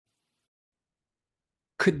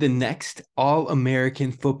Could the next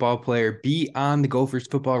All-American football player be on the Gophers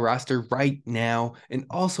football roster right now? And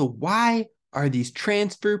also, why are these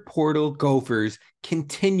transfer portal Gophers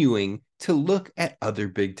continuing to look at other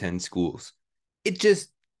Big Ten schools?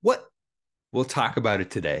 What? We'll talk about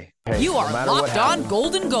it today. Hey, you are Locked On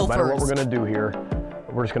Golden Gophers. No matter what we're going to do here,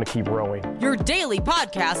 we're just going to keep rowing. Your daily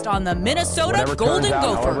podcast on the Minnesota Whatever Golden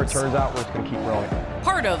Gophers. However it turns out, we're just going to keep rowing.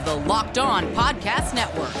 Part of the Locked On Podcast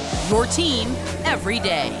Network. Your team every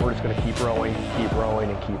day. We're just going to keep rowing,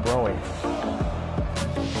 and keep rowing.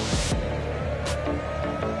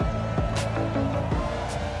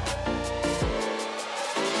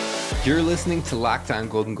 You're listening to Locked On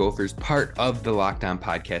Golden Gophers, part of the Locked On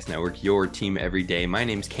Podcast Network, your team every day. My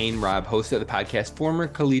name's Kane Robb, host of the podcast, former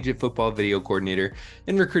collegiate football video coordinator,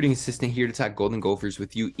 and recruiting assistant here to talk Golden Gophers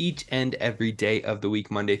with you each and every day of the week,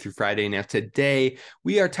 Monday through Friday. Now today,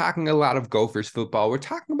 we are talking a lot of Gophers football. We're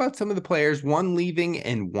talking about some of the players, one leaving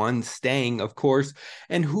and one staying, of course,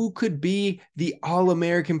 and who could be the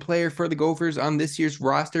All-American player for the Gophers on this year's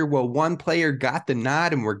roster. Well, one player got the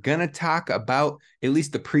nod, and we're going to talk about at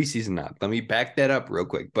least the preseason nod. Let me back that up real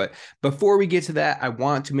quick. But before we get to that, I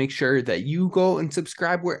want to make sure that you go and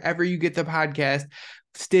subscribe wherever you get the podcast,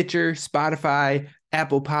 Stitcher, Spotify,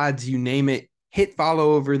 Apple Pods, you name it. Hit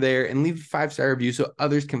follow over there and leave a 5-star review so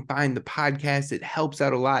others can find the podcast. It helps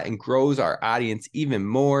out a lot and grows our audience even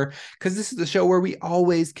more, because this is the show where we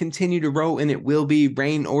always continue to row, and it will be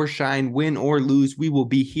rain or shine, win or lose. We will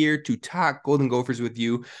be here to talk Golden Gophers with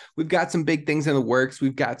you. We've got some big things in the works.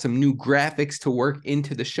 We've got some new graphics to work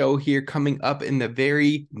into the show here coming up in the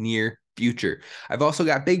very near future. I've also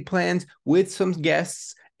got big plans with some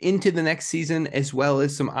guests into the next season, as well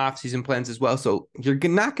as some off-season plans as well. So you're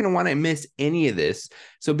not going to want to miss any of this.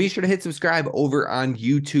 So be sure to hit subscribe over on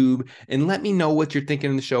YouTube and let me know what you're thinking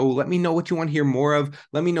of the show. Let me know what you want to hear more of.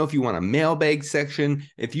 Let me know if you want a mailbag section,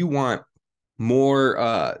 if you want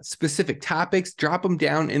more specific topics, drop them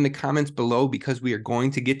down in the comments below, because we are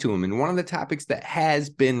going to get to them. And one of the topics that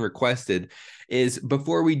has been requested is,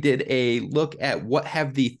 before we did a look at what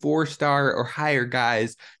have the 4-star or higher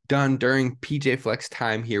guys done during PJ Fleck's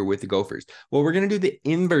time here with the Gophers. Well, we're going to do the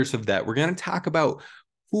inverse of that. We're going to talk about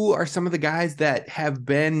who are some of the guys that have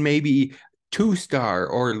been maybe 2-star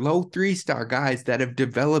or low 3-star guys that have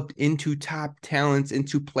developed into top talents,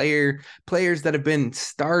 into players that have been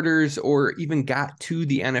starters or even got to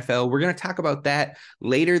the NFL. We're going to talk about that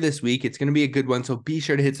later this week. It's going to be a good one, so be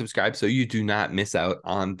sure to hit subscribe so you do not miss out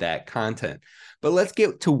on that content. But let's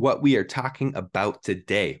get to what we are talking about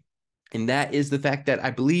today. And that is the fact that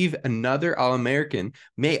I believe another All-American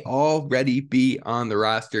may already be on the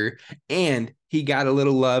roster, and he got a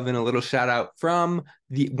little love and a little shout out from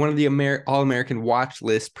one of the All-American watch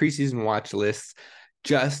lists, preseason watch lists,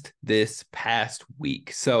 just this past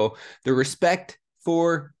week. So the respect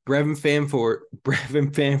for Brevyn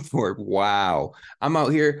Spann-Ford. Wow. I'm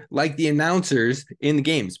out here like the announcers in the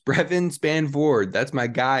games. Brevyn Spann-Ford. That's my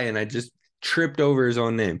guy, and I just tripped over his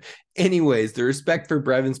own name. Anyways, the respect for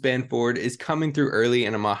Brevyn Spann-Ford is coming through early,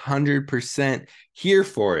 and I'm 100% here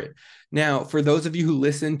for it. Now, for those of you who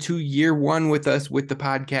listen to year one with us with the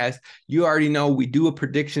podcast, you already know we do a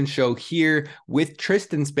prediction show here with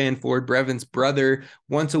Tristan Spann-Ford, Brevyn's brother,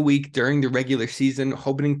 once a week during the regular season,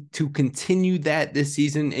 hoping to continue that this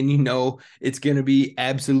season. And you know it's going to be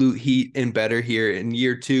absolute heat and better here in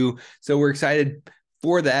year two. So we're excited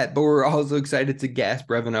for that, but we're also excited to gas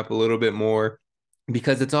Brevyn up a little bit more,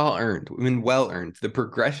 because it's all earned. I mean, well earned. The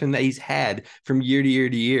progression that he's had from year to year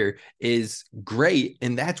to year is great,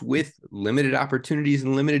 and that's with limited opportunities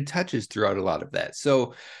and limited touches throughout a lot of that.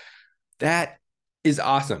 So that is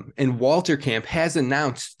awesome. And Walter Camp has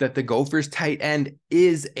announced that the Gophers tight end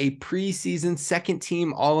is a preseason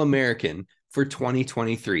second-team All-American for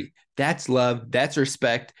 2023. That's love. That's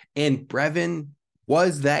respect. And Brevyn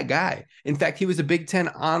was that guy. In fact, he was a Big Ten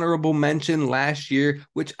honorable mention last year,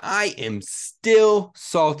 which I am still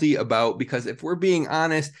salty about, because if we're being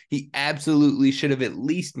honest, he absolutely should have at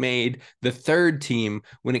least made the third team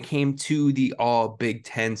when it came to the all Big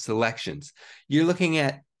Ten selections. You're looking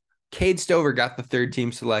at Cade Stover got the third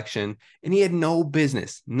team selection, and he had no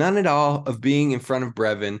business, none at all, of being in front of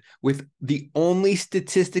Brevyn, with the only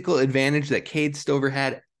statistical advantage that Cade Stover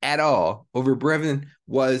had at all over Brevyn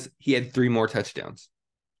was he had 3 more touchdowns.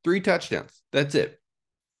 3 touchdowns. That's it.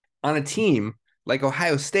 On a team like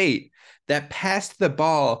Ohio State that passed the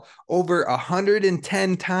ball over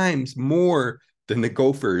 110 times more than the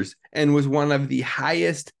Gophers and was one of the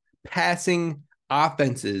highest passing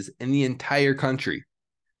offenses in the entire country.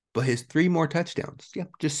 But his 3 more touchdowns. Yep,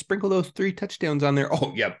 just sprinkle those 3 touchdowns on there.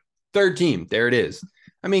 Oh, yep. Third team. There it is.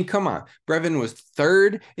 I mean, come on. Brevyn was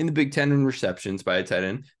third in the Big Ten in receptions by a tight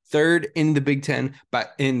end, third in the Big Ten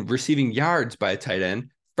in receiving yards by a tight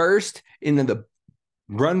end, first in the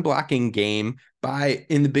run blocking game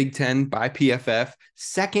in the Big Ten by PFF,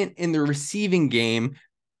 second in the receiving game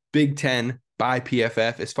Big Ten by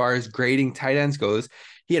PFF as far as grading tight ends goes.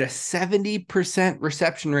 He had a 70%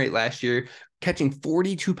 reception rate last year, catching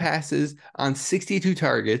 42 passes on 62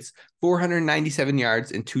 targets, 497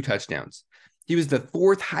 yards, and 2 touchdowns. He was the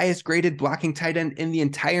 4th highest graded blocking tight end in the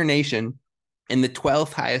entire nation and the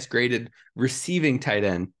 12th highest graded receiving tight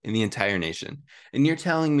end in the entire nation. And you're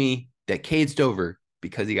telling me that Cade Stover,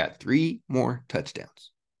 because he got 3 more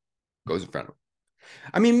touchdowns, goes in front of him.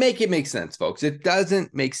 I mean, make it make sense, folks. It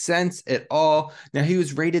doesn't make sense at all. Now, he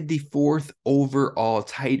was rated the 4th overall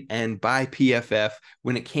tight end by PFF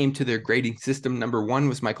when it came to their grading system. Number 1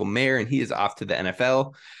 was Michael Mayer, and he is off to the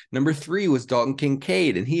NFL. Number 3 was Dalton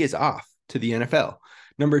Kincaid, and he is off to the NFL.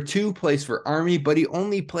 Number 2 plays for Army, but he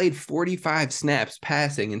only played 45 snaps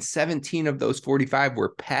passing, and 17 of those 45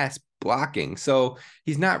 were pass blocking. So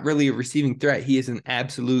he's not really a receiving threat. He is an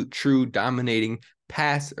absolute, true, dominating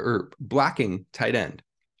pass or blocking tight end.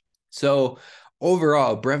 So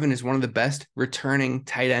overall, Brevyn is one of the best returning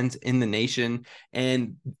tight ends in the nation.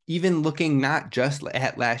 And even looking not just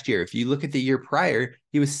at last year, if you look at the year prior,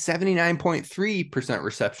 he was 79.3%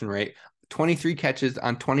 reception rate, 23 catches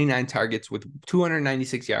on 29 targets with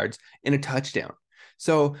 296 yards and a touchdown.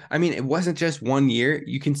 So, I mean, it wasn't just 1 year.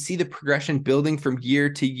 You can see the progression building from year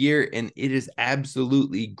to year, and it is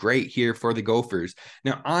absolutely great here for the Gophers.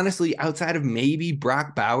 Now, honestly, outside of maybe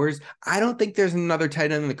Brock Bowers, I don't think there's another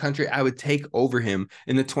tight end in the country I would take over him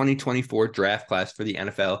in the 2024 draft class for the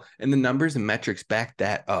NFL, and the numbers and metrics back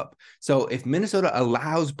that up. So if Minnesota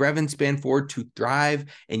allows Brevyn Spann-Ford to thrive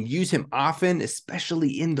and use him often,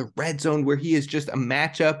 especially in the red zone where he is just a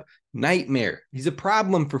matchup nightmare, he's a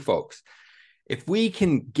problem for folks. If we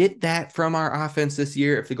can get that from our offense this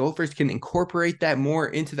year, if the Gophers can incorporate that more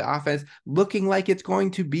into the offense, looking like it's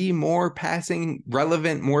going to be more passing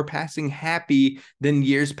relevant, more passing happy than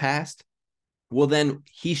years past, well, then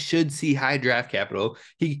he should see high draft capital.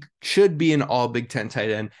 He should be an all Big Ten tight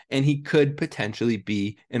end, and he could potentially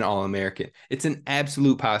be an All-American. It's an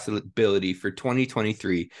absolute possibility for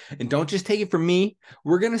 2023. And don't just take it from me.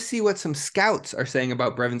 We're going to see what some scouts are saying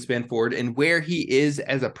about Brevyn Spann-Ford and where he is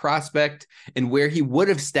as a prospect and where he would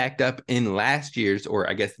have stacked up in last year's, or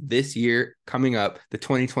I guess this year coming up, the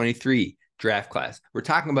 2023 draft class. We're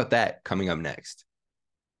talking about that coming up next.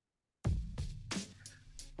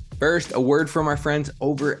 First, a word from our friends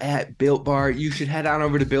over at Built Bar. You should head on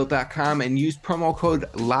over to built.com and use promo code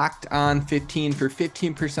LOCKEDON15 for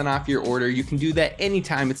 15% off your order. You can do that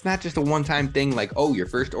anytime. It's not just a one-time thing like, oh, your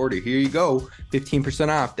first order, here you go, 15%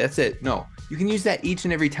 off. That's it. No, you can use that each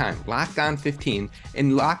and every time. Locked on 15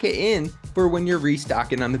 and lock it in for when you're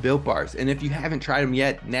restocking on the Built Bars. And if you haven't tried them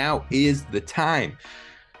yet, now is the time.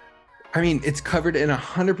 I mean, it's covered in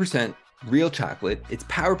 100% real chocolate. It's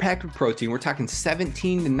power packed with protein. We're talking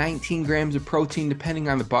 17 to 19 grams of protein depending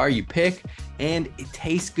on the bar you pick, and it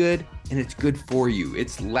tastes good and it's good for you.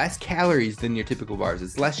 It's less calories than your typical bars.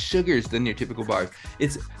 It's less sugars than your typical bars.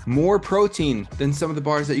 It's more protein than some of the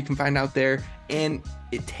bars that you can find out there, and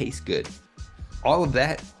it tastes good. All of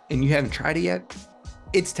that, and you haven't tried it yet?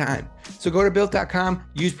 It's time. So go to built.com,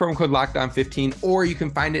 use promo code LOCKEDON15, or you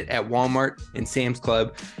can find it at Walmart and Sam's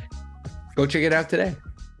Club. Go check it out today.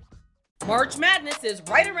 March Madness is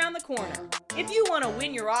right around the corner. If you want to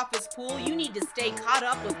win your office pool, you need to stay caught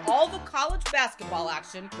up with all the college basketball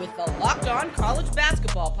action with the Locked On College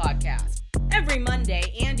Basketball Podcast. Every Monday,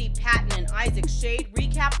 Andy Patton and Isaac Shade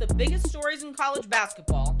recap the biggest stories in college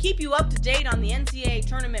basketball, keep you up to date on the NCAA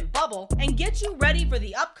tournament bubble, and get you ready for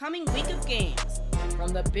the upcoming week of games. From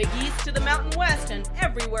the Big East to the Mountain West and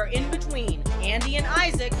everywhere in between, Andy and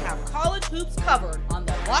Isaac have college hoops covered on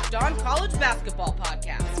the Locked On College Basketball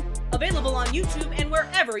Podcast. Available on YouTube and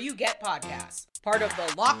wherever you get podcasts. Part of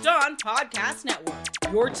the Locked On Podcast Network.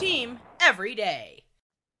 Your team every day.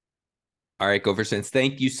 All right, Gopher fans,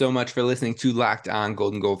 thank you so much for listening to Locked On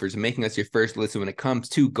Golden Gophers and making us your first listen when it comes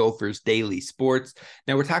to Gophers Daily Sports.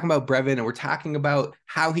 Now, we're talking about Brevyn, and we're talking about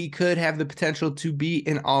how he could have the potential to be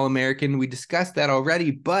an All-American. We discussed that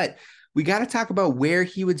already, but we got to talk about where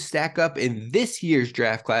he would stack up in this year's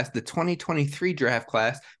draft class, the 2023 draft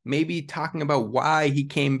class, maybe talking about why he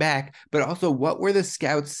came back, but also what were the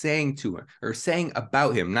scouts saying to him or saying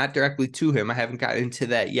about him, not directly to him. I haven't gotten into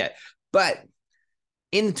that yet, but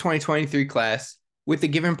in the 2023 class, with the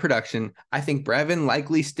given production, I think Brevyn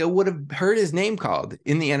likely still would have heard his name called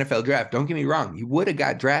in the NFL draft. Don't get me wrong. He would have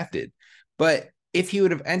got drafted, but if he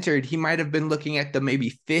would have entered, he might have been looking at the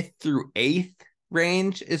maybe 5th through 8th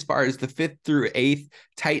range as far as the 5th through 8th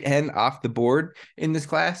tight end off the board in this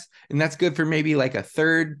class. And that's good for maybe like a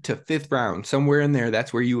 3rd to 5th round, somewhere in there.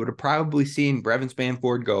 That's where you would have probably seen Brevyn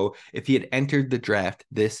Spann-Ford go if he had entered the draft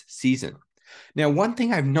this season. Now, one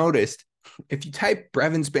thing I've noticed, if you type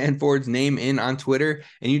Brevyn Spann-Ford's name in on Twitter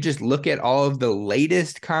and you just look at all of the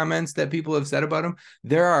latest comments that people have said about him,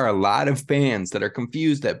 there are a lot of fans that are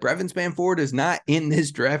confused that Brevyn Spann-Ford is not in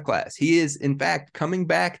this draft class. He is, in fact, coming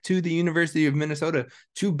back to the University of Minnesota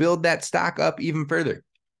to build that stock up even further.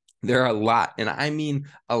 There are a lot, and I mean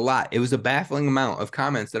a lot. It was a baffling amount of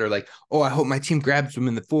comments that are like, oh, I hope my team grabs him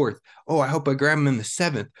in the 4th. Oh, I hope I grab him in the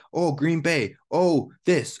 7th. Oh, Green Bay. Oh,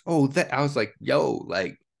 this. Oh, that. I was like, yo,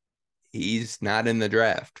 like, he's not in the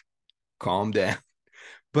draft. Calm down.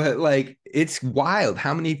 But like, it's wild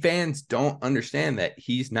how many fans don't understand that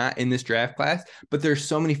he's not in this draft class, but there's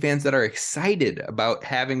so many fans that are excited about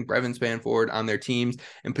having Brevyn Spann-Ford on their teams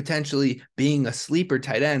and potentially being a sleeper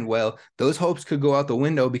tight end. Well, those hopes could go out the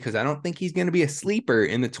window because I don't think he's going to be a sleeper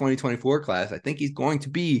in the 2024 class. I think he's going to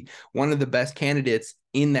be one of the best candidates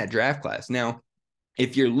in that draft class. Now,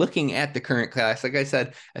 if you're looking at the current class, like I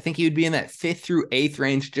said, I think he would be in that 5th through 8th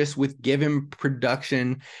range just with given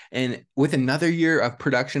production, and with another year of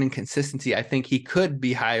production and consistency, I think he could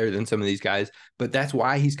be higher than some of these guys, but that's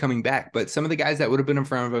why he's coming back. But some of the guys that would have been in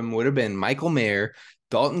front of him would have been Michael Mayer,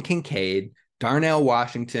 Dalton Kincaid, Darnell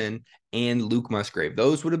Washington, and Luke Musgrave.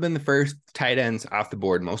 Those would have been the first tight ends off the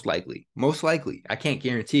board, most likely. Most likely. I can't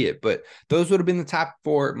guarantee it, but those would have been the top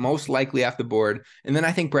 4 most likely off the board. And then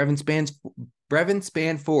I think Brevyn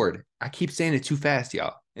Spann-Ford. I keep saying it too fast,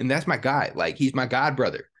 y'all. And that's my guy. Like, he's my god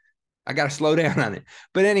brother. I got to slow down on it.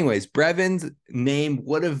 But anyways, Brevyn's name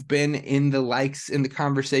would have been in the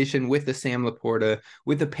conversation with the Sam Laporta,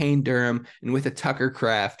 with the Payne Durham, and with the Tucker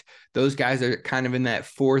Kraft. Those guys are kind of in that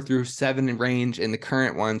 4 through 7 range in the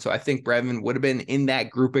current one. So I think Brevyn would have been in that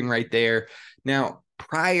grouping right there. Now,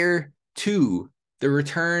 prior to the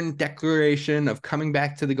return declaration of coming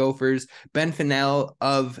back to the Gophers, Ben Fennell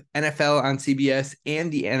of NFL on CBS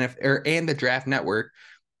and the Draft Network,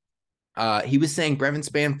 he was saying Brevyn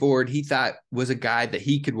Spann-Ford, he thought was a guy that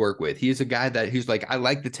he could work with. He's a guy that he's like, I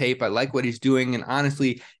like the tape. I like what he's doing. And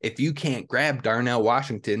honestly, if you can't grab Darnell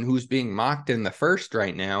Washington, who's being mocked in the 1st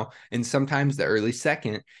right now, and sometimes the early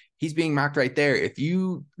 2nd, he's being mocked right there. If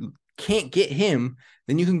you can't get him,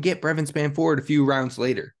 then you can get Brevyn Spann-Ford a few rounds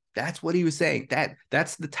later. That's what he was saying.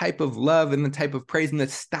 That's the type of love and the type of praise and the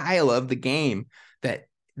style of the game that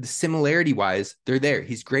the similarity wise, they're there.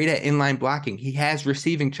 He's great at inline blocking. He has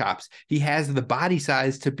receiving chops. He has the body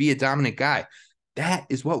size to be a dominant guy. That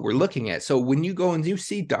is what we're looking at. So when you go and you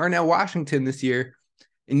see Darnell Washington this year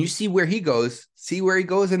and you see where he goes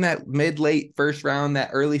in that mid-late 1st round,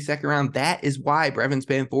 that early 2nd round, that is why Brevyn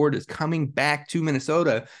Spann-Ford is coming back to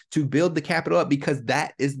Minnesota to build the capital up, because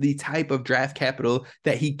that is the type of draft capital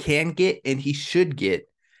that he can get and he should get,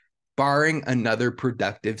 barring another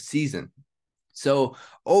productive season. So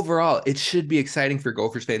overall, it should be exciting for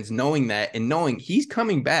Gophers fans knowing that and knowing he's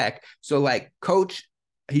coming back. So like,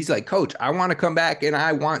 he's like, Coach, I want to come back and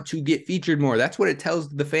I want to get featured more. That's what it tells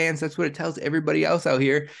the fans. That's what it tells everybody else out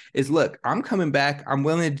here is, look, I'm coming back. I'm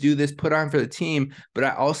willing to do this, put on for the team, but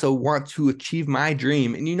I also want to achieve my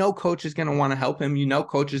dream. And Coach is going to want to help him.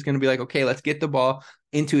 Coach is going to be like, okay, let's get the ball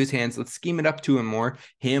into his hands. Let's scheme it up to him more.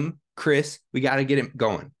 Him, Chris, we got to get him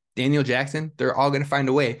going. Daniel Jackson, they're all going to find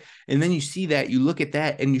a way. And then you see that, you look at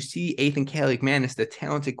that, and you see Ethan Kaliak-Manis, the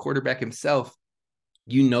talented quarterback himself,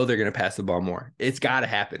 they're going to pass the ball more. It's got to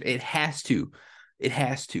happen. It has to. It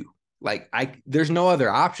has to. Like, there's no other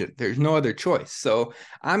option. There's no other choice. So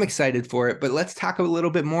I'm excited for it. But let's talk a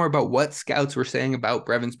little bit more about what scouts were saying about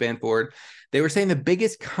Brevyn Spann-Ford. They were saying the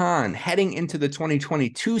biggest con heading into the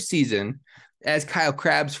 2022 season, as Kyle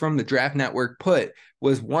Krabs from the Draft Network put,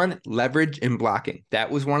 was 1, leverage and blocking. That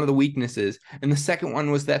was one of the weaknesses. And the second one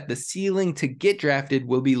was that the ceiling to get drafted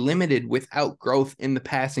will be limited without growth in the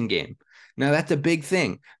passing game. Now, that's a big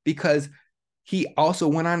thing, because he also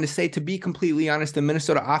went on to say, to be completely honest, the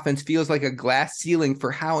Minnesota offense feels like a glass ceiling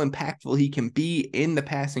for how impactful he can be in the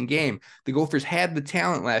passing game. The Gophers had the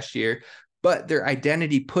talent last year, but their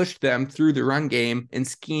identity pushed them through the run game and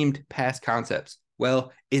schemed pass concepts.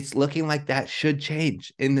 Well, it's looking like that should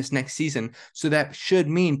change in this next season. So that should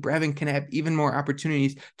mean Brevyn can have even more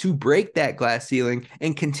opportunities to break that glass ceiling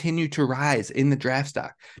and continue to rise in the draft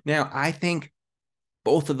stock. Now, I think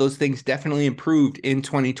both of those things definitely improved in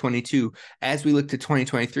 2022. As we look to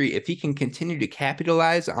 2023, if he can continue to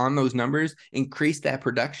capitalize on those numbers, increase that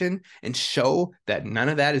production, and show that none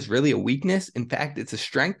of that is really a weakness, in fact, it's a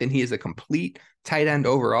strength, and he is a complete tight end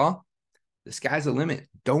overall, the sky's the limit.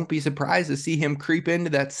 Don't be surprised to see him creep into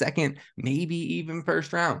that second, maybe even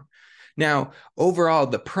first round. Now, overall,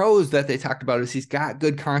 the pros that they talked about is he's got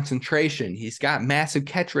good concentration. He's got massive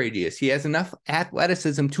catch radius. He has enough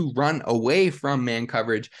athleticism to run away from man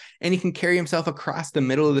coverage, and he can carry himself across the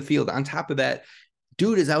middle of the field. On top of that,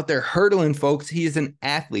 dude is out there hurdling, folks. He is an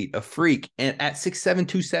athlete, a freak. And at 6'7",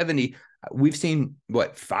 270, we've seen,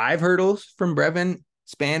 5 hurdles from Brevyn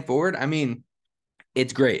Spann-Ford? I mean,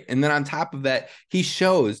 it's great. And then on top of that, he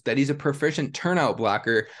shows that he's a proficient turnout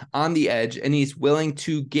blocker on the edge, and he's willing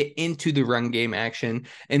to get into the run game action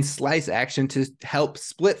and slice action to help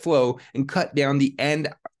split flow and cut down the end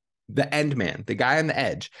man, the guy on the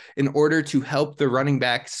edge, in order to help the running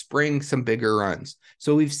back spring some bigger runs.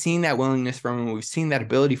 So we've seen that willingness from him. We've seen that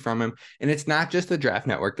ability from him. And it's not just the Draft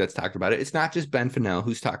Network that's talked about it. It's not just Ben Fennell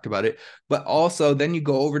who's talked about it, but also then you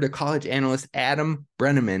go over to college analyst Adam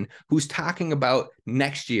Brenneman, who's talking about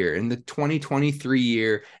next year in the 2023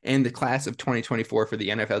 year and the class of 2024 for the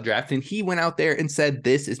NFL draft. And he went out there and said,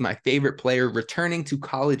 this is my favorite player returning to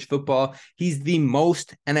college football. He's the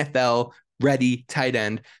most NFL ready tight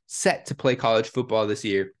end set to play college football this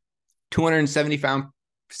year.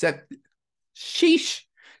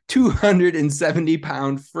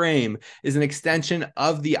 270-pound frame is an extension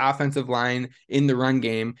of the offensive line in the run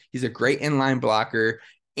game. He's a great inline blocker.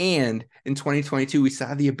 And in 2022, we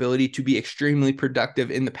saw the ability to be extremely productive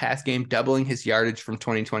in the pass game, doubling his yardage from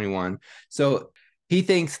 2021. So he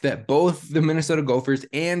thinks that both the Minnesota Gophers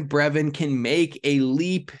and Brevyn can make a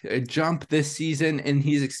jump this season, and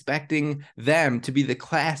he's expecting them to be the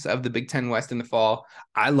class of the Big Ten West in the fall.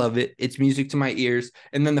 I love it. It's music to my ears.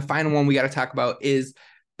 And then the final one we got to talk about is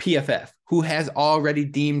PFF, who has already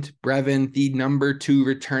deemed Brevyn the number 2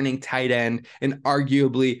 returning tight end and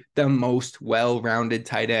arguably the most well-rounded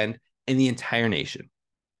tight end in the entire nation.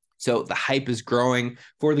 So the hype is growing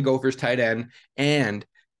for the Gophers tight end, and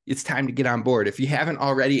it's time to get on board. If you haven't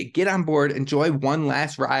already, get on board. Enjoy one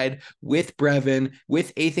last ride with Brevyn,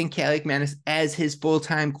 with Ethan Kaliakmanis as his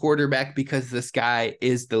full-time quarterback, because the sky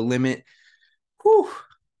is the limit. Whew.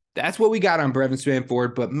 That's what we got on Brevyn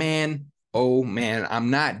Spann-Ford. But man, oh man, I'm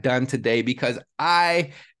not done today, because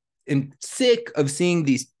I am sick of seeing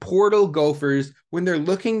these portal Gophers, when they're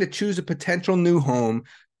looking to choose a potential new home,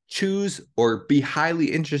 choose or be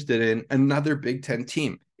highly interested in another Big Ten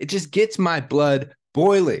team. It just gets my blood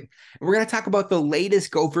boiling. And we're going to talk about the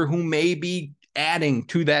latest Gopher who may be adding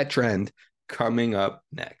to that trend coming up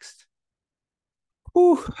next.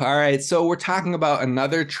 Whew. All right, so we're talking about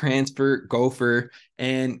another transfer Gopher,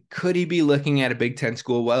 and could he be looking at a Big Ten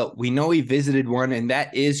school? Well, we know he visited one, and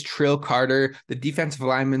that is Trill Carter, the defensive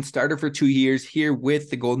lineman, starter for 2 years here with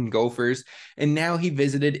the Golden Gophers, and now he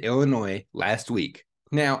visited Illinois last week.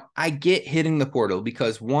 Now, I get hitting the portal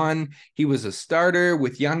because, one, he was a starter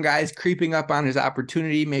with young guys creeping up on his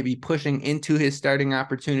opportunity, maybe pushing into his starting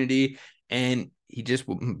opportunity, and he just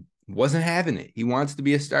wasn't having it. He wants to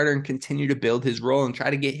be a starter and continue to build his role and try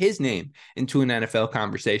to get his name into an NFL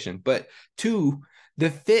conversation. But two, the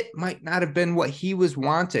fit might not have been what he was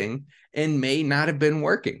wanting and may not have been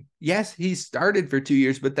working. Yes, he started for 2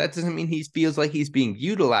 years, but that doesn't mean he feels like he's being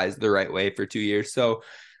utilized the right way for 2 years. So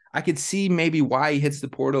I could see maybe why he hits the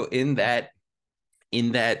portal in that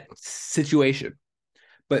situation.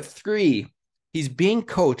 But three, he's being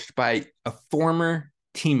coached by a former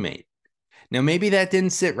teammate. Now, maybe that didn't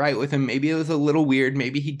sit right with him. Maybe it was a little weird.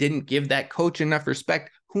 Maybe he didn't give that coach enough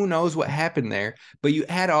respect. Who knows what happened there? But you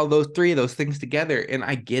add all those three of those things together, and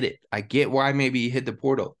I get it. I get why maybe he hit the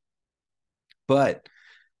portal. But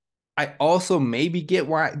I also maybe get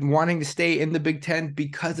why wanting to stay in the Big Ten,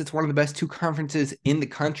 because it's one of the best two conferences in the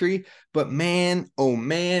country. But man, oh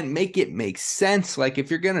man, make it make sense. Like, if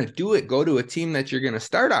you're going to do it, go to a team that you're going to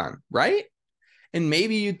start on, right? And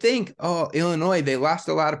maybe you'd think, oh, Illinois, they lost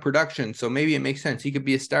a lot of production, so maybe it makes sense. He could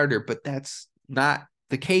be a starter, but that's not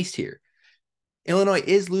the case here. Illinois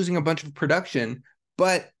is losing a bunch of production,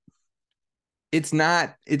 but it's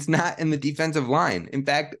not in the defensive line. In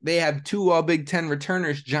fact, they have two all Big Ten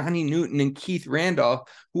returners, Johnny Newton and Keith Randolph,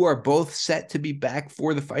 who are both set to be back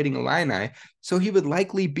for the Fighting Illini. So he would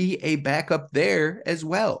likely be a backup there as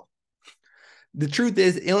well. The truth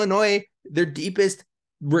is, Illinois, their deepest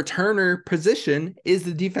returner position is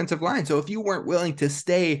the defensive line. So if you weren't willing to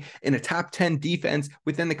stay in a top 10 defense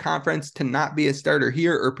within the conference to not be a starter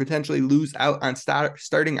here, or potentially lose out on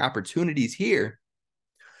starting opportunities here,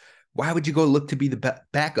 why would you go look to be the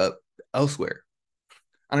backup elsewhere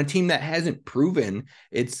on a team that hasn't proven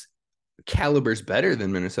its caliber's better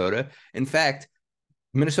than Minnesota? In fact,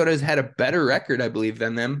 Minnesota has had a better record, I believe,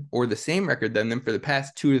 than them, or the same record than them for the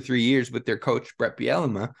past 2 or 3 years with their coach, Brett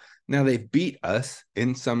Bielema. Now they've beat us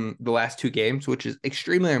in the last 2 games, which is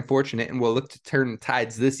extremely unfortunate, and we'll look to turn the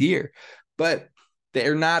tides this year. But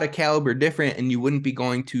they're not a caliber different, and you wouldn't be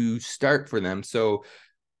going to start for them. So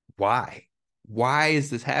why? Why is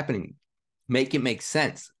this happening? Make it make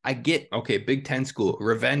sense. I get, okay, Big Ten school,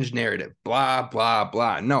 revenge narrative, blah, blah,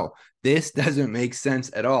 blah. No, this doesn't make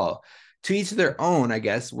sense at all. To each their own, I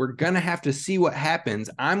guess. We're going to have to see what happens.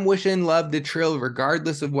 I'm wishing love to Trill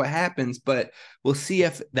regardless of what happens, but we'll see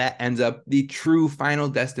if that ends up the true final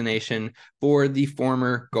destination for the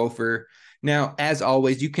former Gopher. Now, as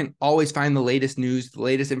always, you can always find the latest news, the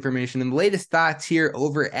latest information, and the latest thoughts here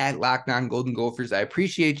over at Locked On Golden Gophers. I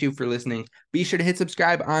appreciate you for listening. Be sure to hit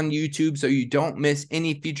subscribe on YouTube so you don't miss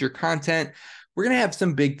any future content. We're going to have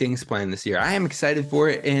some big things planned this year. I am excited for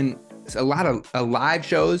it, and a lot of live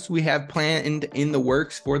shows we have planned in the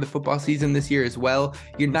works for the football season this year as well.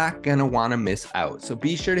 You're not going to want to miss out. So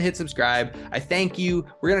be sure to hit subscribe. I thank you.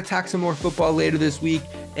 We're going to talk some more football later this week,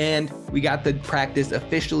 and we got the practice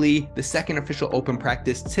officially, the second official open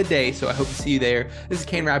practice today. So I hope to see you there. This is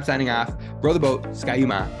Kane Robb signing off. Row the boat, Sky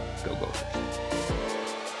Yuma, go Gophers.